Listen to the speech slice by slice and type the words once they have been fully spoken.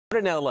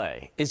In LA,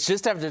 it's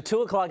just after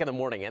 2 o'clock in the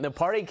morning, and the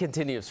party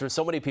continues for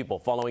so many people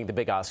following the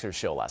big Oscars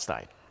show last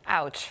night.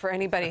 Ouch for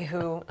anybody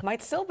who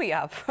might still be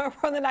up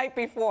from the night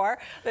before.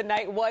 The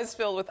night was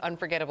filled with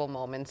unforgettable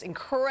moments,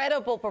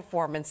 incredible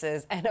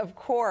performances, and of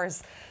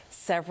course,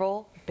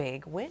 several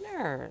big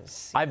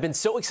winners. I've been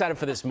so excited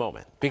for this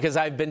moment because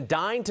I've been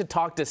dying to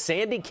talk to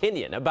Sandy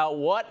Kenyon about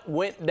what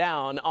went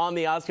down on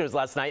the Oscars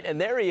last night, and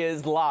there he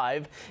is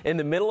live in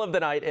the middle of the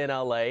night in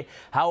LA.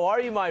 How are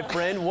you, my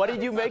friend? What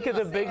did you make of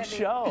the big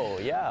show?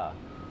 Yeah.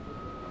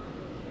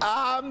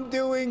 I'm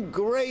doing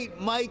great,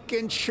 Mike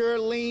and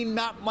Shirlene.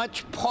 Not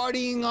much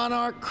partying on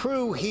our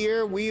crew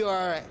here. We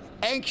are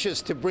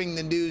anxious to bring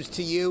the news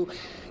to you.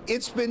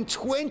 It's been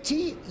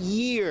 20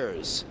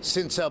 years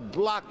since a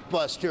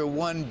blockbuster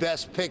won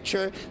Best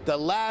Picture. The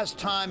last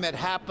time it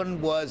happened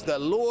was The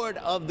Lord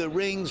of the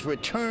Rings: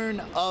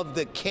 Return of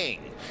the King.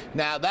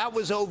 Now, that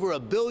was over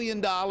 $1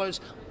 billion.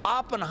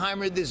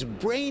 Oppenheimer, this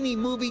brainy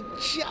movie,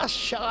 just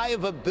shy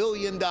of $1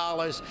 billion.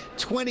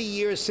 20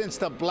 years since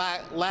the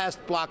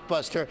last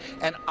blockbuster,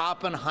 and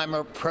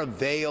Oppenheimer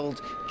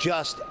prevailed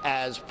just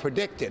as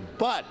predicted.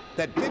 But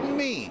that didn't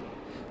mean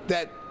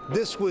that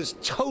this was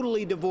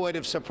totally devoid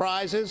of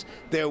surprises.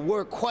 There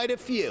were quite a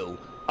few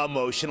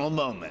emotional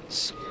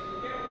moments.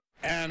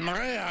 And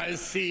my eyes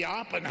see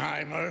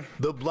Oppenheimer.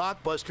 The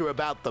blockbuster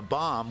about the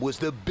bomb was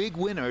the big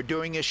winner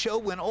during a show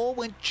when all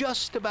went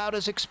just about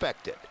as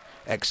expected,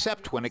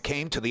 except when it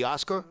came to the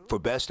Oscar for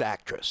Best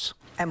Actress.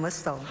 Emma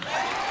Stone.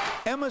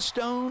 Emma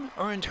Stone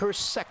earned her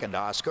second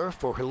Oscar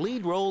for her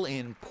lead role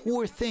in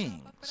Poor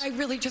Things. I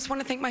really just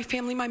want to thank my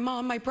family, my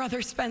mom, my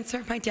brother,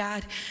 Spencer, my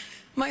dad,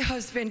 my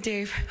husband,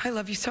 Dave. I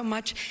love you so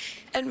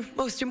much. And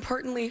most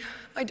importantly,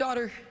 my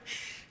daughter,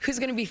 who's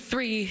going to be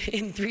 3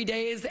 in 3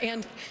 days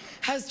and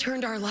has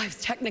turned our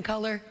lives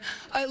technicolor.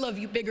 I love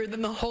you bigger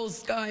than the whole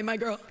sky, my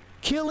girl.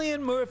 Cillian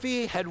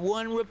Murphy had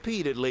won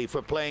repeatedly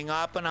for playing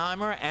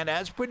Oppenheimer, and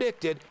as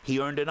predicted, he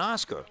earned an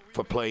Oscar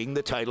for playing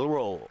the title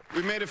role.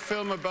 We made a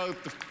film about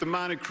the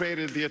man who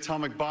created the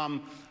atomic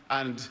bomb,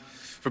 and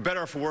for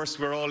better or for worse,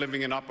 we're all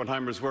living in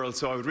Oppenheimer's world,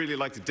 so I would really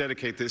like to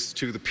dedicate this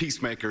to the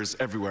peacemakers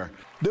everywhere.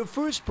 The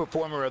first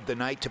performer of the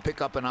night to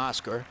pick up an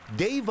Oscar,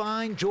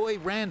 Da'Vine Joy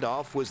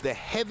Randolph, was the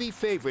heavy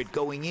favorite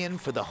going in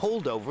for The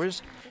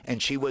Holdovers, and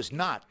she was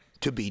not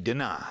to be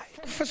denied.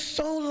 For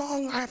so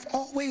long, I've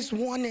always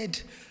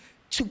wanted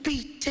to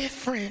be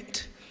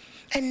different.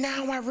 And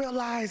now I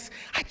realize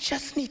I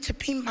just need to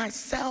be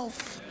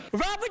myself.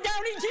 Robert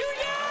Downey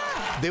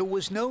Jr.! There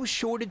was no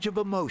shortage of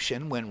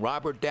emotion when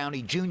Robert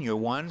Downey Jr.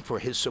 won for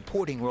his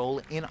supporting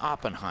role in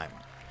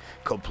Oppenheimer,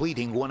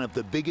 completing one of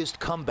the biggest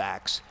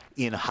comebacks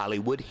in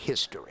Hollywood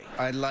history.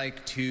 I'd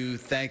like to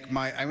thank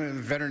I'm a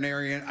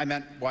veterinarian, I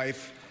meant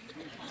wife,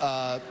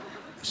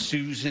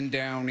 Susan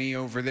Downey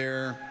over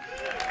there.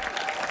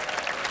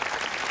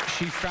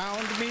 She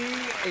found me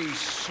a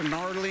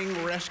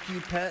snarling rescue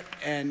pet,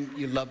 and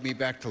you love me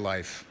back to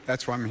life.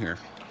 That's why I'm here.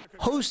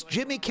 Host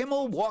Jimmy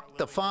Kimmel walked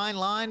the fine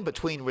line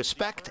between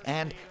respect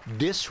and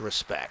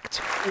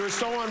disrespect. You were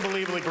so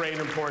unbelievably great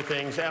in Poor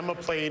Things. Emma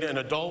played an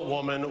adult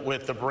woman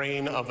with the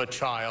brain of a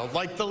child,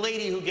 like the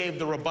lady who gave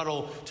the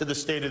rebuttal to the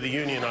State of the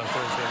Union on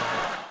Thursday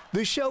night.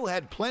 The show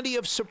had plenty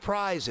of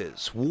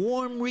surprises,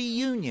 warm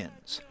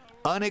reunions,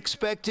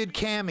 unexpected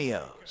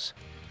cameos,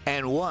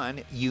 and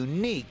one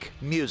unique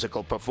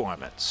musical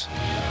performance.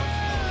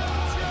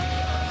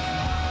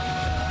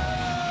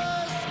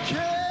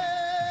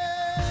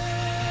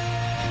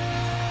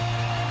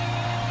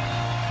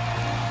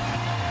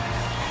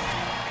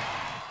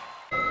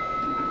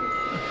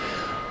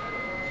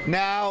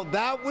 Now,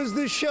 that was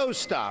the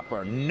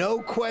showstopper.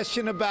 No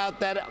question about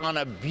that on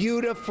a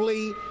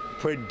beautifully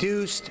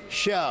produced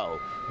show.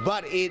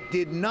 But it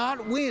did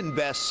not win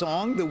Best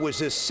Song. There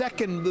was a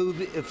second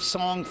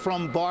song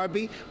from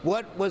Barbie,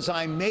 What Was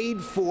I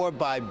Made For,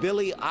 by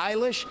Billie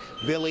Eilish.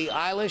 Billie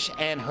Eilish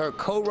and her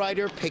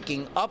co-writer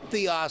picking up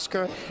the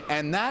Oscar,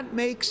 and that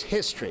makes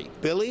history.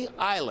 Billie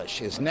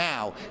Eilish is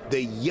now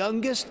the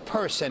youngest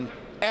person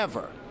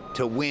ever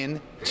to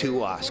win 2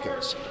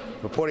 Oscars.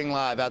 Reporting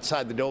live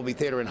outside the Dolby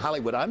Theater in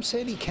Hollywood, I'm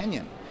Sandy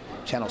Kenyon.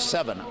 Channel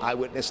 7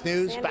 Eyewitness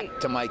News. Sandy, back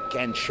to Mike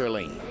and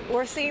Shirlene.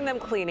 We're seeing them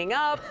cleaning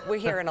up. We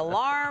hear an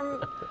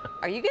alarm.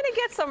 Are you going to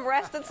get some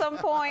rest at some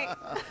point?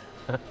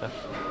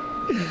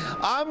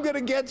 I'm going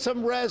to get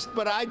some rest,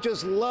 but I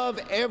just love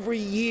every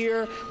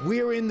year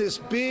we're in this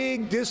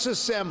big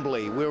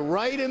disassembly. We're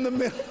right in the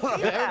middle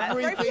of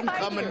everything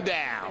coming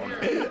down.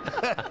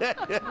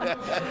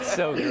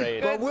 So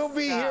great. But we'll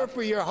be here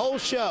for your whole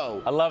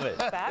show. I love it.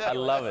 Fabulous. I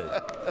love it.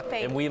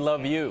 Thank and we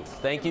love you.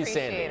 Thank you,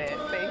 Appreciate Sandy.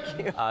 it.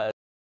 Thank you.